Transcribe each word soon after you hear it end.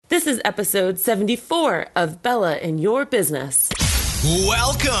This is episode 74 of Bella in Your Business.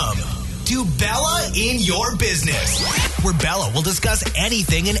 Welcome to Bella in Your Business, where Bella will discuss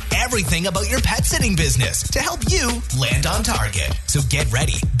anything and everything about your pet sitting business to help you land on target. So get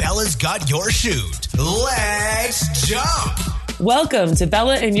ready. Bella's got your shoot. Let's jump. Welcome to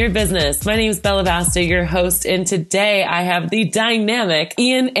Bella in Your Business. My name is Bella Vasta, your host, and today I have the dynamic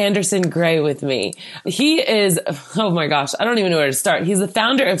Ian Anderson Gray with me. He is, oh my gosh, I don't even know where to start. He's the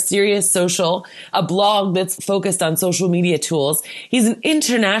founder of Serious Social, a blog that's focused on social media tools. He's an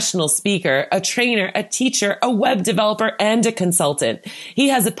international speaker, a trainer, a teacher, a web developer, and a consultant. He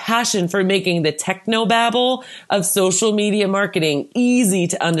has a passion for making the technobabble of social media marketing easy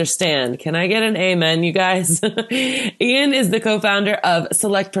to understand. Can I get an amen, you guys? Ian is the co-founder of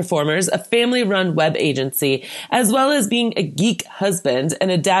Select Performers, a family-run web agency, as well as being a geek husband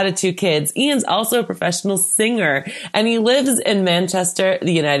and a dad of 2 kids. Ian's also a professional singer, and he lives in Manchester,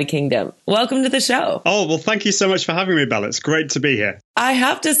 the United Kingdom. Welcome to the show. Oh, well, thank you so much for having me, Bella. It's great to be here. I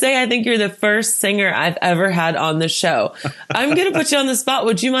have to say, I think you're the first singer I've ever had on the show. I'm going to put you on the spot.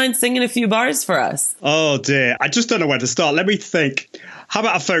 Would you mind singing a few bars for us? Oh, dear. I just don't know where to start. Let me think. How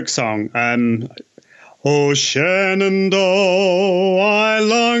about a folk song? Oh, Shenandoah, I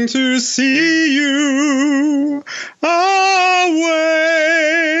long to see you away,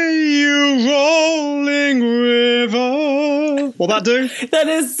 you rolling river. Will that do? That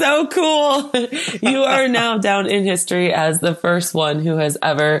is so cool. You are now down in history as the first one who has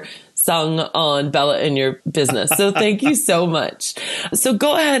ever sung on Bella in Your Business. So thank you so much. So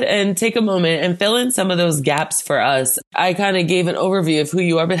go ahead and take a moment and fill in some of those gaps for us. I kind of gave an overview of who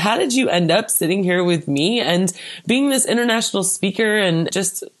you are, but how did you end up sitting here with me and being this international speaker and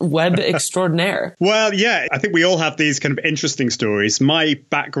just web extraordinaire? Well, yeah, I think we all have these kind of interesting stories. My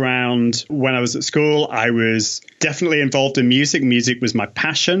background when I was at school, I was definitely involved in music. Music was my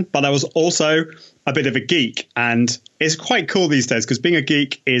passion, but I was also a bit of a geek, and it's quite cool these days because being a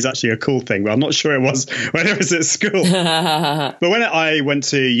geek is actually a cool thing. Well, I'm not sure it was when I was at school. But when I went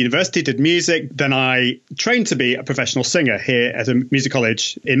to university, did music, then I trained to be a professional singer here at a music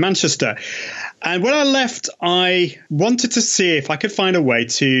college in Manchester. And when I left, I wanted to see if I could find a way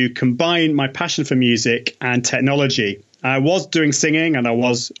to combine my passion for music and technology. I was doing singing and I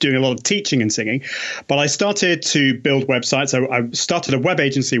was doing a lot of teaching and singing, but I started to build websites. I started a web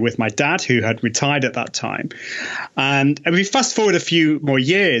agency with my dad, who had retired at that time. And if we fast forward a few more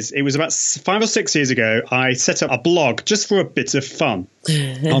years, it was about 5 or 6 years ago, I set up a blog just for a bit of fun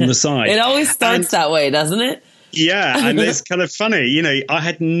on the side. It always starts that way, doesn't it? Yeah, and it's kind of funny. You know, I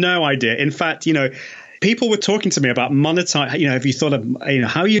had no idea. In fact, you know, people were talking to me about monetize. You know, have you thought of, you know,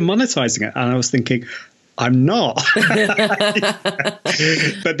 how are you monetizing it? And I was thinking, I'm not. But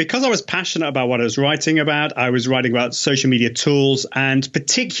because I was passionate about what I was writing about, I was writing about social media tools. And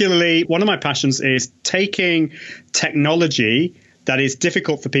particularly, one of my passions is taking technology that is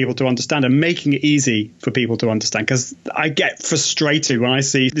difficult for people to understand and making it easy for people to understand. Because I get frustrated when I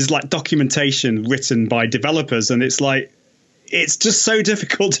see there's like documentation written by developers, and it's like, it's just so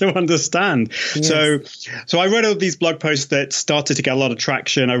difficult to understand. Yes. So I wrote all these blog posts that started to get a lot of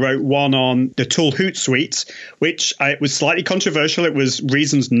traction. I wrote one on the tool Hootsuite, which was slightly controversial. It was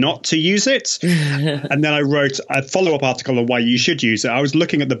reasons not to use it. And then I wrote a follow-up article on why you should use it. I was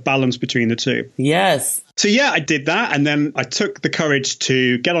looking at the balance between the two. Yes. So yeah, I did that. And then I took the courage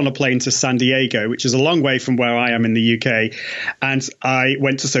to get on a plane to San Diego, which is a long way from where I am in the UK. And I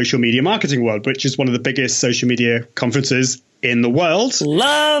went to Social Media Marketing World, which is one of the biggest social media conferences in the world.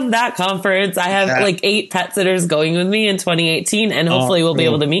 Love that conference. I have like 8 pet sitters going with me in 2018, and hopefully we'll be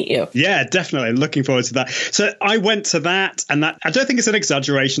able to meet you. Yeah, definitely. Looking forward to that. So I went to that, and that, I don't think it's an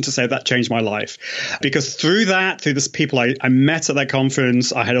exaggeration to say that changed my life, because through this people I met at that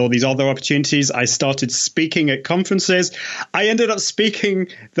conference, I had all these other opportunities. I started speaking at conferences. I ended up speaking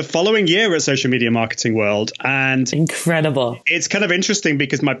the following year at Social Media Marketing World. And incredible. It's kind of interesting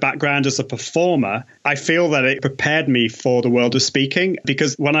because my background as a performer, I feel that it prepared me for the world of speaking,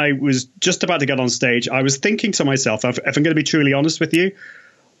 because when I was just about to get on stage, I was thinking to myself, if I'm going to be truly honest with you,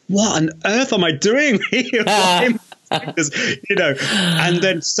 what on earth am I doing here? You know, and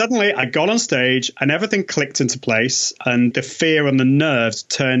then suddenly I got on stage and everything clicked into place, and the fear and the nerves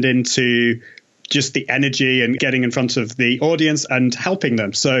turned into just the energy and getting in front of the audience and helping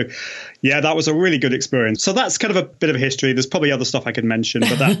them. So yeah, that was a really good experience. So that's kind of a bit of a history. There's probably other stuff I could mention,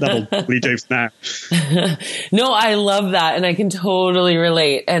 but that'll probably do for now. No, I love that. And I can totally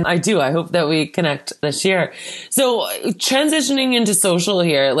relate. And I do. I hope that we connect this year. So transitioning into social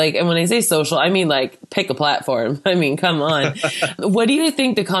here, like, and when I say social, I mean, like, pick a platform. I mean, come on. What do you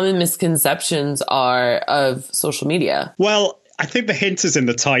think the common misconceptions are of social media? Well, I think the hint is in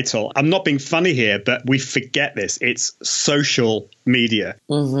the title. I'm not being funny here, but we forget this. It's social media.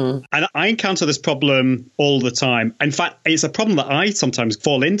 Mm-hmm. And I encounter this problem all the time. In fact, it's a problem that I sometimes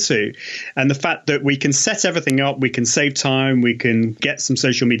fall into. And the fact that we can set everything up, we can save time, we can get some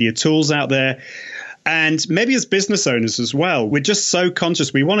social media tools out there. And maybe as business owners as well, we're just so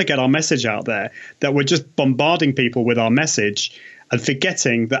conscious. We want to get our message out there that we're just bombarding people with our message and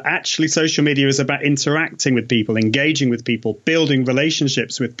forgetting that actually social media is about interacting with people, engaging with people, building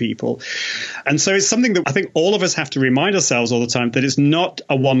relationships with people. And so it's something that I think all of us have to remind ourselves all the time, that it's not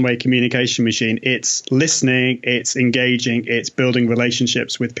a one-way communication machine. It's listening, it's engaging, it's building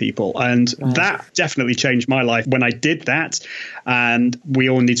relationships with people. And that definitely changed my life when I did that. And we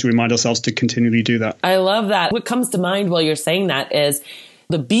all need to remind ourselves to continually do that. I love that. What comes to mind while you're saying that is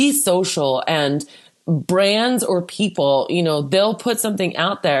the be social, and brands or people, they'll put something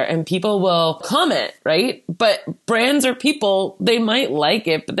out there and people will comment, right? But brands or people, they might like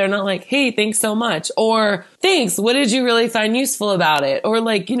it, but they're not like, hey, thanks so much. Or thanks. What did you really find useful about it? Or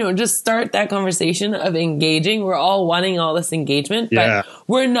just start that conversation of engaging. We're all wanting all this engagement, but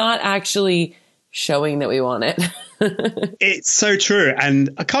we're not actually showing that we want it. It's so true.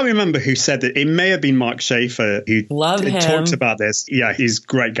 And I can't remember who said that. It may have been Mark Schaefer who talked about this. Yeah, he's a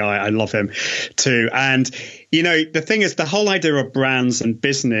great guy. I love him too. And, the thing is, the whole idea of brands and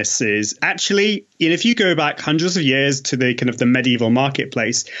businesses, actually, if you go back hundreds of years to the kind of the medieval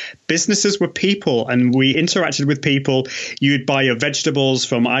marketplace, businesses were people and we interacted with people. You'd buy your vegetables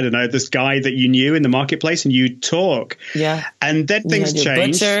from, I don't know, this guy that you knew in the marketplace, and you'd talk. Yeah. And then things changed. Your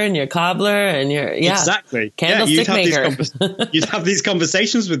butcher and your cobbler and your, exactly. Candlestick maker. You'd have these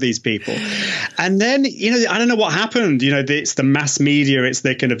conversations with these people. And then, I don't know what happened. It's the mass media, it's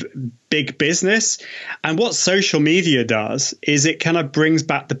the kind of big business. And what social media does is it kind of brings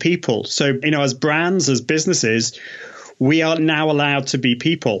back the people. So, as brands, as businesses, we are now allowed to be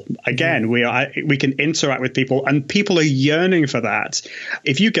people. Again, we can interact with people, and people are yearning for that.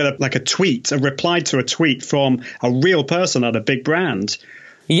 If you get a reply to a tweet from a real person at a big brand,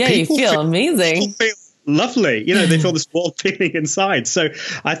 you feel amazing. Lovely. They feel this warm feeling inside. So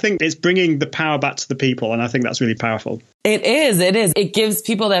I think it's bringing the power back to the people. And I think that's really powerful. It is. It gives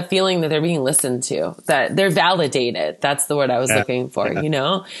people that feeling that they're being listened to, that they're validated. That's the word I was looking for,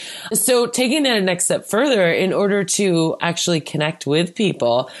 So taking that a next step further, in order to actually connect with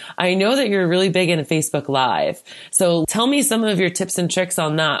people, I know that you're really big into Facebook Live. So tell me some of your tips and tricks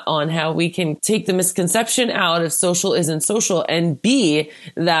on that, on how we can take the misconception out of social isn't social and be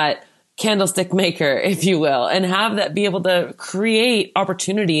that candlestick maker, if you will, and have that be able to create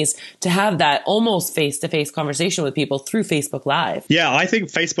opportunities to have that almost face-to-face conversation with people through Facebook Live. Yeah, I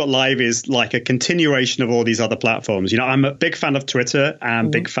think Facebook Live is like a continuation of all these other platforms. I'm a big fan of Twitter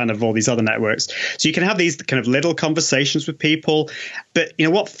and big fan of all these other networks. So you can have these kind of little conversations with people. But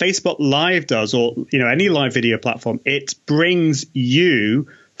what Facebook Live does, or any live video platform, it brings you,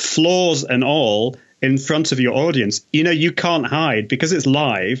 flaws and all, in front of your audience. You can't hide because it's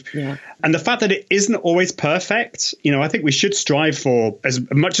live. Yeah. And the fact that it isn't always perfect, I think we should strive for as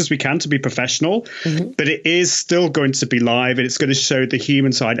much as we can to be professional, but it is still going to be live, and it's going to show the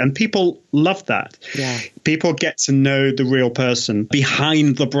human side. And people love that. Yeah. People get to know the real person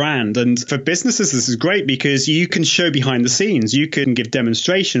behind the brand. And for businesses, this is great because you can show behind the scenes. You can give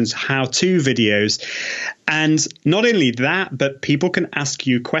demonstrations, how-to videos. And not only that, but people can ask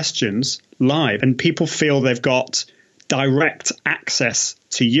you questions live, and people feel they've got direct access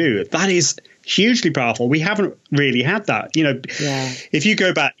to you. That is hugely powerful. We haven't really had that. If you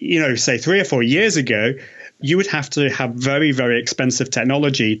go back, say 3 or 4 years ago, you would have to have very, very expensive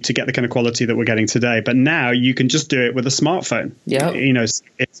technology to get the kind of quality that we're getting today. But now you can just do it with a smartphone. Yeah.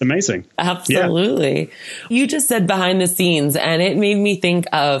 It's amazing. Absolutely. Yeah. You just said behind the scenes, and it made me think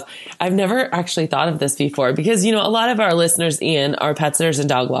of, I've never actually thought of this before because, a lot of our listeners, Ian, are pet sitters and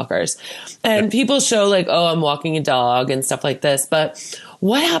dog walkers. And people show like, oh, I'm walking a dog and stuff like this. But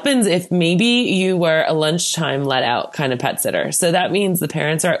what happens if maybe you were a lunchtime let out kind of pet sitter? So that means the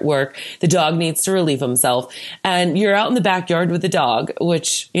parents are at work, the dog needs to relieve himself, and you're out in the backyard with the dog,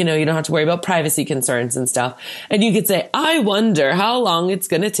 which, you don't have to worry about privacy concerns and stuff. And you could say, I wonder how long it's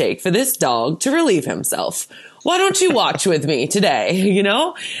going to take for this dog to relieve himself. Why don't you watch with me today?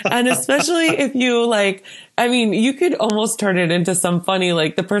 And especially if you you could almost turn it into some funny,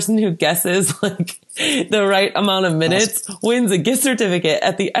 like the person who guesses the right amount of minutes wins a gift certificate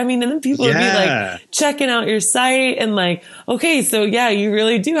and then people would be like checking out your site and okay, so you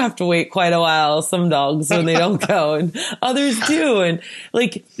really do have to wait quite a while. Some dogs when they don't go, and others do. And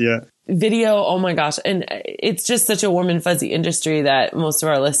video, oh my gosh. And it's just such a warm and fuzzy industry that most of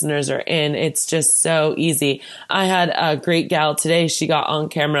our listeners are in. It's just so easy. I had a great gal today. She got on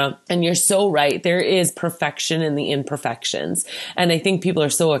camera, and you're so right. There is perfection in the imperfections. And I think people are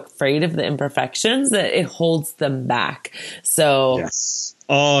so afraid of the imperfections that it holds them back. So yes.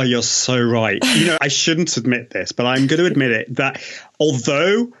 Oh, you're so right. I shouldn't admit this, but I'm going to admit it, that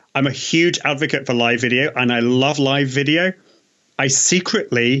although I'm a huge advocate for live video and I love live video, I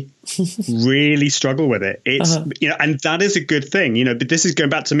secretly really struggle with it. It's, and that is a good thing, but this is going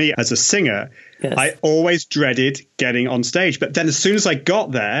back to me as a singer. Yes. I always dreaded getting on stage, but then as soon as I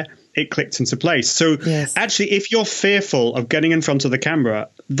got there, it clicked into place. So actually, if you're fearful of getting in front of the camera,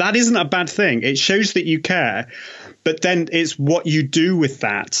 that isn't a bad thing. It shows that you care, but then it's what you do with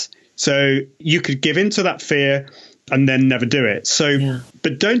that. So you could give into that fear and then never do it. So,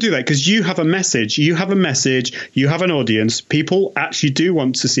 but don't do that, because you have a message. You have an audience. People actually do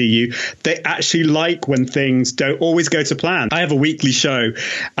want to see you. They actually like when things don't always go to plan. I have a weekly show,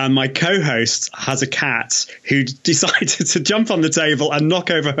 and my co-host has a cat who decided to jump on the table and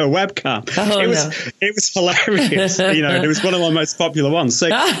knock over her webcam. It was hilarious. It was one of my most popular ones. So,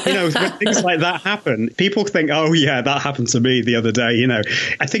 when things like that happen, people think, oh yeah, that happened to me the other day.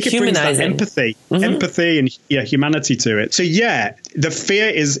 I think it brings that empathy and humanity to it. So the fear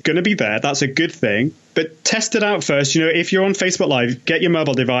is going to be there. That's a good thing, but test it out first. If you're on Facebook Live, get your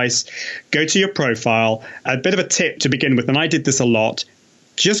mobile device, go to your profile. A bit of a tip to begin with, and I did this a lot.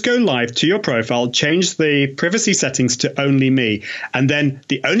 Just go live to your profile, change the privacy settings to only me, and then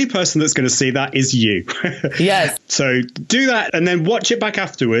the only person that's going to see that is you. Yes. So do that and then watch it back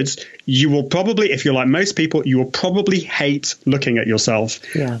afterwards. You will probably, if you're like most people, you will probably hate looking at yourself.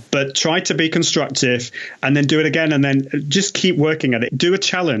 Yeah. But try to be constructive and then do it again, and then just keep working at it. Do a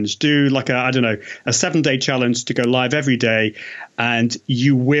challenge. Do like a 7-day challenge to go live every day, and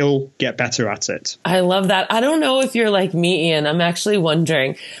you will get better at it. I love that. I don't know if you're like me, Ian. I'm actually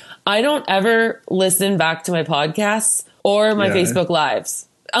wondering. I don't ever listen back to my podcasts or my Facebook Lives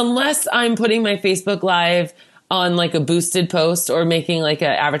unless I'm putting my Facebook Live on like a boosted post or making like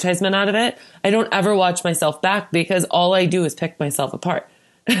an advertisement out of it. I don't ever watch myself back because all I do is pick myself apart.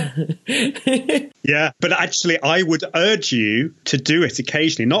 Yeah, but actually I would urge you to do it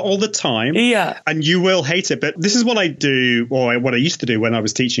occasionally, not all the time. Yeah. And you will hate it. But this is what I do, or what I used to do when I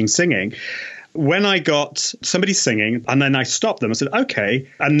was teaching singing. When I got somebody singing and then I stopped them, I said, okay.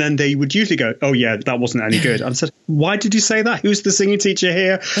 And then they would usually go, oh, yeah, that wasn't any good. And I said, why did you say that? Who's the singing teacher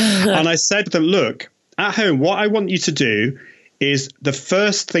here? And I said to them, look, at home, what I want you to do is the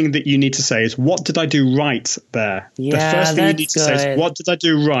first thing that you need to say is, what did I do right there? Yeah, the first thing you need that's to say is, what did I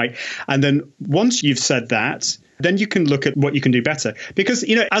do right? And then once you've said that, then you can look at what you can do better. Because,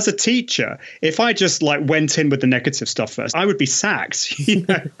 as a teacher, if I just went in with the negative stuff first, I would be sacked.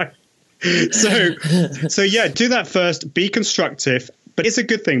 So yeah, do that first. Be constructive. But it's a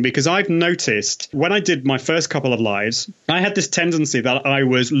good thing, because I've noticed when I did my first couple of lives, I had this tendency that I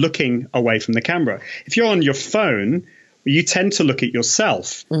was looking away from the camera. If you're on your phone, you tend to look at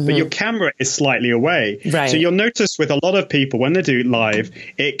yourself, but your camera is slightly away. Right. So you'll notice with a lot of people when they do live,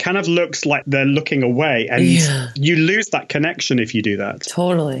 it kind of looks like they're looking away, and you lose that connection if you do that.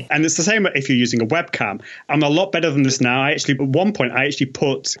 Totally. And it's the same if you're using a webcam. I'm a lot better than this now. At one point, I actually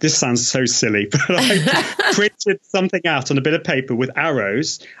put, this sounds so silly, but I printed something out on a bit of paper with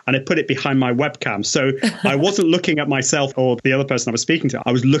arrows, and I put it behind my webcam. So I wasn't looking at myself or the other person I was speaking to.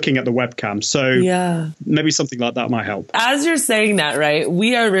 I was looking at the webcam. So maybe something like that might help. As you're saying that, right,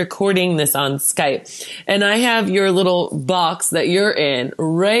 we are recording this on Skype, and I have your little box that you're in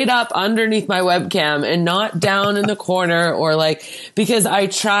right up underneath my webcam and not down in the corner, or because I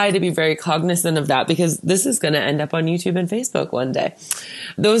try to be very cognizant of that, because this is going to end up on YouTube and Facebook one day.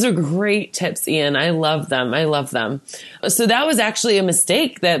 Those are great tips, Ian. I love them. I love them. So that was actually a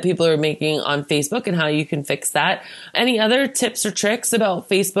mistake that people are making on Facebook, and how you can fix that. Any other tips or tricks about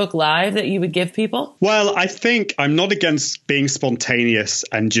Facebook Live that you would give people? Well, I think I'm not against being spontaneous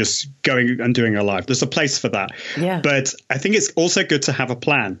and just going and doing a live. There's a place for that. Yeah. But I think it's also good to have a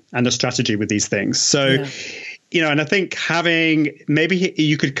plan and a strategy with these things. So, and I think maybe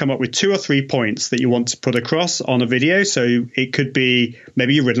you could come up with 2 or 3 points that you want to put across on a video. So it could be,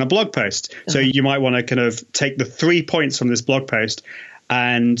 maybe you've written a blog post. So you might want to kind of take the 3 points from this blog post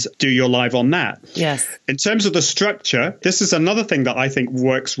and do your live on that. Yes. In terms of the structure, this is another thing that I think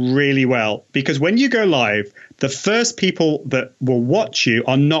works really well, because when you go live, the first people that will watch you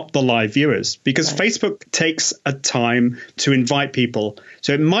are not the live viewers, because Facebook takes a time to invite people.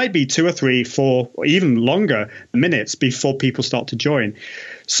 So it might be 2 or 3, 4, or even longer minutes before people start to join.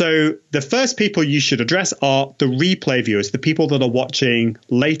 So the first people you should address are the replay viewers, the people that are watching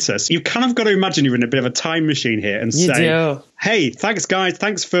later. So you've kind of got to imagine you're in a bit of a time machine here and say, hey, thanks, guys.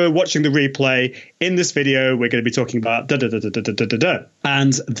 Thanks for watching the replay. In this video, we're going to be talking about da-da-da-da-da-da-da.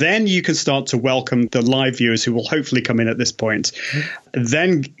 And then you can start to welcome the live viewers who will hopefully come in at this point.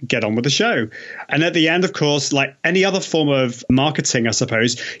 Then get on with the show. And at the end, of course, like any other form of marketing, I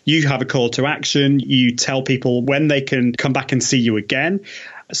suppose, you have a call to action. You tell people when they can come back and see you again.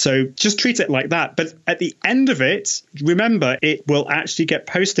 So just treat it like that. But at the end of it, remember, it will actually get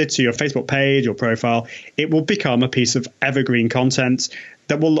posted to your Facebook page or profile. It will become a piece of evergreen content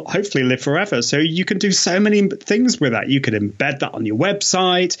that will hopefully live forever. So you can do so many things with that. You could embed that on your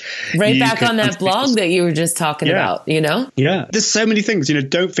website. Right back on that blog that you were just talking about, you know? Yeah. There's so many things, you know,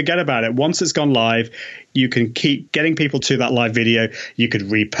 don't forget about it. Once it's gone live, you can keep getting people to that live video. You could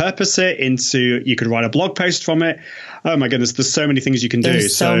repurpose it you could write a blog post from it. Oh my goodness, there's so many things you can do.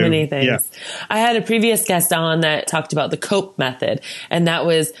 There's so many things. Yeah. I had a previous guest on that talked about the COPE method, and that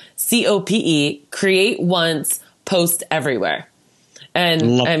was COPE, create once, post everywhere.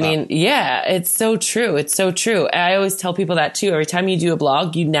 And I mean, yeah, it's so true. It's so true. I always tell people that too. Every time you do a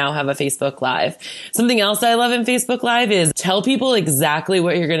blog, you now have a Facebook Live. Something else I love in Facebook Live is tell people exactly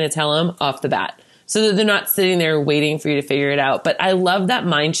what you're going to tell them off the bat, so that they're not sitting there waiting for you to figure it out. But I love that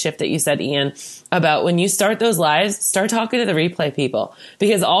mind shift that you said, Ian, about when you start those lives, start talking to the replay people,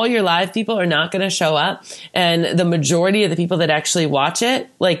 because all your live people are not going to show up. And the majority of the people that actually watch it,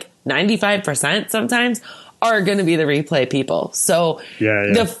 like 95% sometimes, are going to be the replay people. So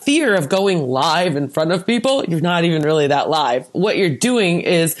the fear of going live in front of people, you're not even really that live. What you're doing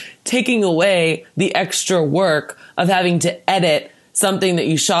is taking away the extra work of having to edit something that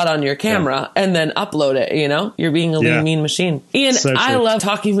you shot on your camera and then upload it. You know, you're being a lean, mean machine. Ian, so I love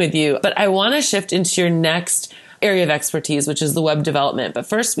talking with you, but I want to shift into your next area of expertise, which is the web development. But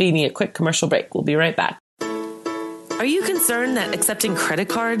first, we need a quick commercial break. We'll be right back. Are you concerned that accepting credit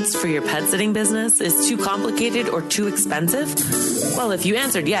cards for your pet sitting business is too complicated or too expensive? Well, if you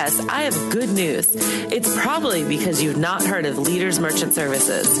answered yes, I have good news. It's probably because you've not heard of Leaders Merchant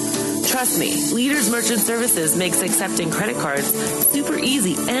Services. Trust me, Leaders Merchant Services makes accepting credit cards super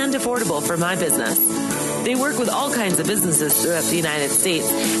easy and affordable for my business. They work with all kinds of businesses throughout the United States,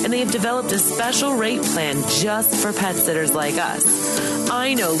 and they have developed a special rate plan just for pet sitters like us.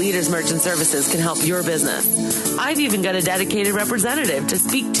 I know Leaders Merchant Services can help your business. I've even got a dedicated representative to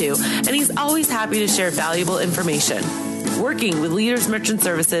speak to, and he's always happy to share valuable information. Working with Leaders Merchant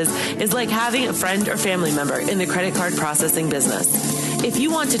Services is like having a friend or family member in the credit card processing business. If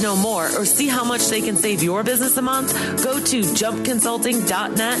you want to know more or see how much they can save your business a month, go to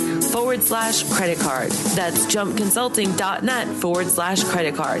jumpconsulting.net/credit card. That's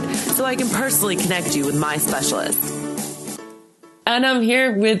jumpconsulting.net/credit card. So I can personally connect you with my specialist. And I'm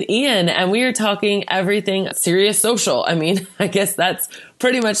here with Ian, and we are talking everything serious social. I mean, I guess that's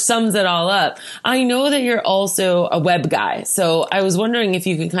pretty much sums it all up. I know that you're also a web guy, so I was wondering if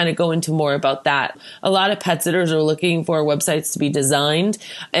you could kind of go into more about that. A lot of pet sitters are looking for websites to be designed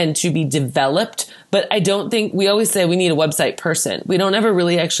and to be developed, but I don't think, we always say we need a website person. We don't ever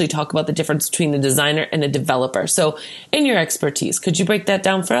really actually talk about the difference between a designer and a developer. So in your expertise, could you break that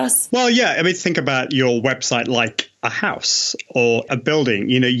down for us? Well, yeah. I mean, think about your website like a house or a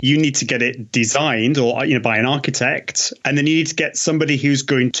building. You know, you need to get it designed or, you know, by an architect, and then you need to get somebody who's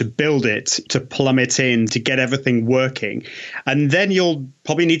going to build it, to plumb it in, to get everything working. And then you'll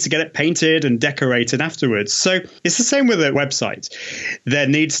probably need to get it painted and decorated afterwards. So it's the same with a website. There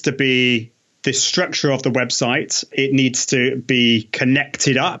needs to be the structure of the website. It needs to be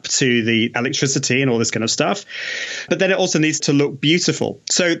connected up to the electricity and all this kind of stuff. But then it also needs to look beautiful.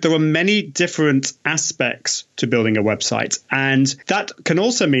 So there are many different aspects to building a website. And that can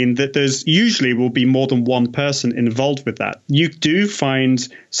also mean that there's usually will be more than one person involved with that. You do find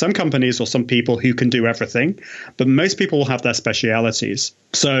some companies or some people who can do everything, but most people will have their specialities.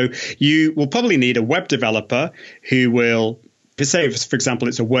 So you will probably need a web developer who will, say, for example,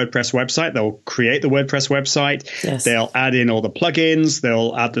 it's a WordPress website, they'll create the WordPress website, they'll add in all the plugins,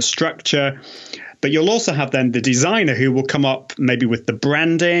 they'll add the structure. But you'll also have then the designer who will come up maybe with the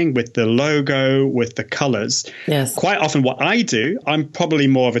branding, with the logo, with the colors. Yes. Quite often what I do, I'm probably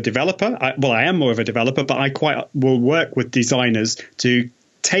more of a developer. I am more of a developer, but I quite will work with designers to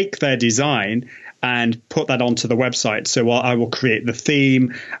take their design and put that onto the website. So I will create the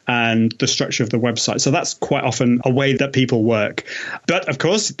theme and the structure of the website. So that's quite often a way that people work. But of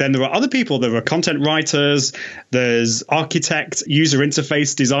course, then there are other people. There are content writers, there's architects, user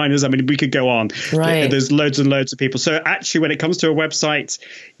interface designers. I mean, we could go on. Right. There's loads and loads of people. So actually, when it comes to a website,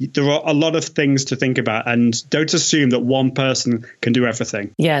 there are a lot of things to think about, and don't assume that one person can do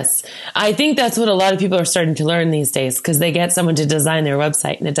everything. Yes. I think that's what a lot of people are starting to learn these days, because they get someone to design their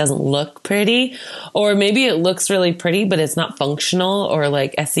website and it doesn't look pretty, or maybe it looks really pretty, but it's not functional or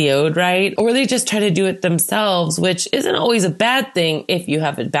like SEO'd right, or they just try to do it themselves, which isn't always a bad thing if you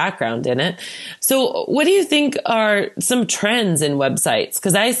have a background in it. So what do you think are some trends in websites?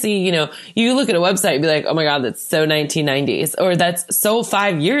 Because I see, you look at a website and be like, oh my God, that's so 1990s, or that's so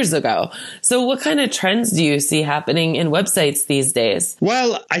 5 years ago. So what kind of trends do you see happening in websites these days?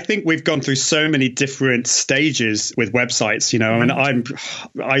 Well, I think we've gone through so many different stages with websites. I mean,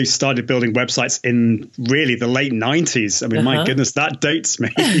 I started building websites in really the late 90s. I mean, my goodness, that dates me.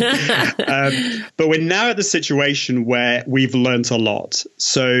 But we're now at the situation where we've learned a lot.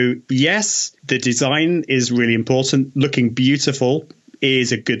 So yes, the design is really important. Looking beautiful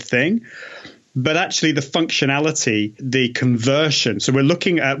is a good thing. But actually the functionality, the conversion. So we're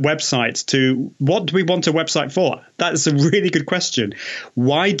looking at websites to what do we want a website for? That's a really good question.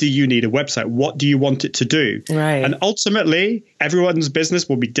 Why do you need a website? What do you want it to do? Right. And ultimately, everyone's business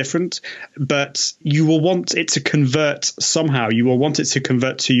will be different, but you will want it to convert somehow. You will want it to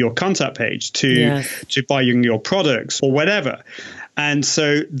convert to your contact page, to buying your products or whatever. And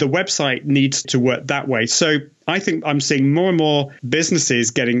so the website needs to work that way. So I think I'm seeing more and more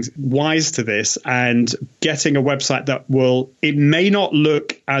businesses getting wise to this and getting a website that it may not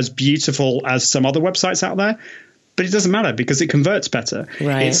look as beautiful as some other websites out there, but it doesn't matter because it converts better.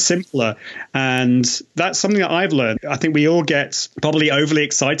 Right. It's simpler. And that's something that I've learned. I think we all get probably overly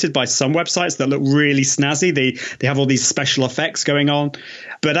excited by some websites that look really snazzy. They have all these special effects going on.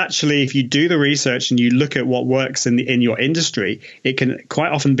 But actually, if you do the research and you look at what works in your industry, it can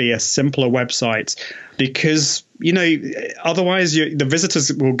quite often be a simpler website because, otherwise the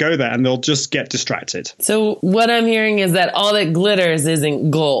visitors will go there and they'll just get distracted. So what I'm hearing is that all that glitters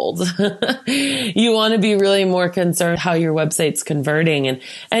isn't gold. You want to be really more concerned how your website's converting.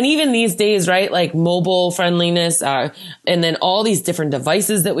 And even these days, right, like mobile friendliness, and then all these different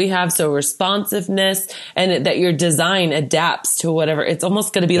devices that we have. So responsiveness and that your design adapts to whatever. It's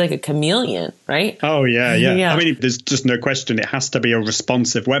almost going to be like a chameleon, right? Oh, yeah. I mean, there's just no question. It has to be a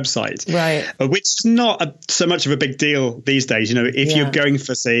responsive website. Right. Which is not so much of a big deal these days. If you're going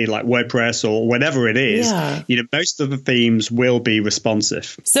for, say, like WordPress or whatever it is, most of the themes will be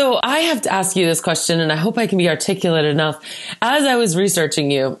responsive. So I have to ask you this question, and I hope I can be articulate enough. As I was researching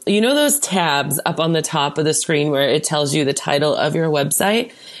you, those tabs up on the top of the screen where it tells you the title of your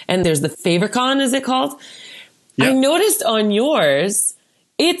website, and there's the favicon, is it called? Yeah. I noticed on yours,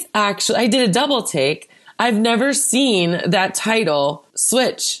 it's actually, I did a double take. I've never seen that title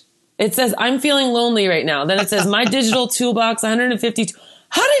switch. It says, I'm feeling lonely right now. Then it says, my digital toolbox, 152.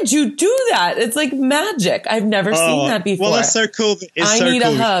 How did you do that? It's like magic. I've never seen that before. Well, that's so cool. I need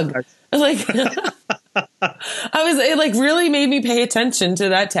a hug. It really made me pay attention to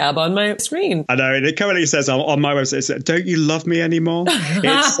that tab on my screen. I know. It currently says on my website, it says, don't you love me anymore?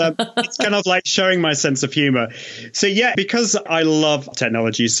 It's kind of like showing my sense of humor. So yeah, because I love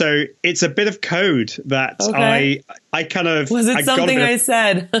technology. So it's a bit of code that I kind of... Was it something I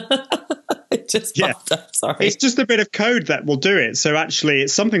said? It just popped up. Sorry. It's just a bit of code that will do it. So actually,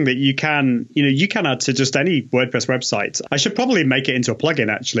 it's something that you can add to just any WordPress website. I should probably make it into a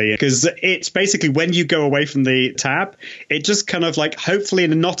plugin, actually, because it's basically when you go away from the tab, it just kind of like, hopefully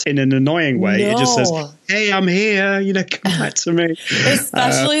not in an annoying way. It just says, hey, I'm here, come back to me.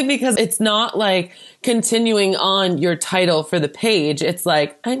 Especially because it's not like continuing on your title for the page. It's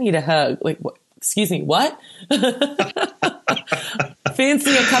like, I need a hug. Like, what? Excuse me, what?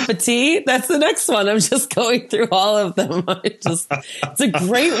 Fancy a cup of tea? That's the next one. I'm just going through all of them. It's a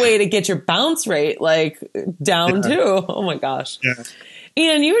great way to get your bounce rate down too. Oh my gosh. Yeah.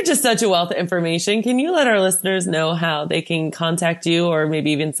 Ian, you were just such a wealth of information. Can you let our listeners know how they can contact you or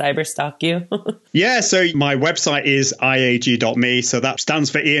maybe even cyberstalk you? Yeah, so my website is iag.me. So that stands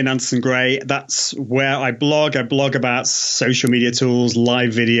for Ian Anderson Gray. That's where I blog. I blog about social media tools,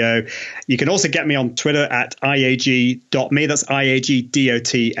 live video. You can also get me on Twitter at iag.me. That's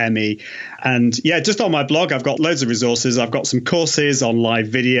iagdotme. And yeah, just on my blog, I've got loads of resources. I've got some courses on live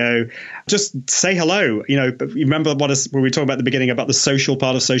video. Just say hello. Remember what we were talking about at the beginning about the social social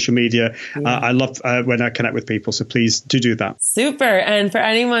part of social media. I love when I connect with people. So please do that. Super. And for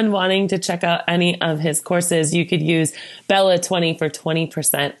anyone wanting to check out any of his courses, you could use Bella20 for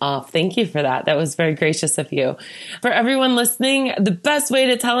 20% off. Thank you for that. That was very gracious of you. For everyone listening, the best way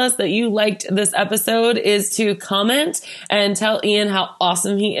to tell us that you liked this episode is to comment and tell Ian how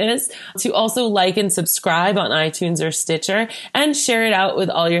awesome he is, to also like and subscribe on iTunes or Stitcher, and share it out with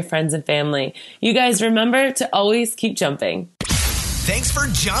all your friends and family. You guys remember to always keep jumping. Thanks for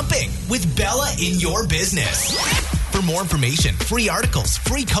jumping with Bella in your business. For more information, free articles,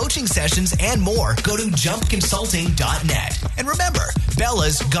 free coaching sessions, and more, go to jumpconsulting.net. And remember,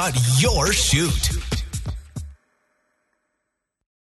 Bella's got your shoot.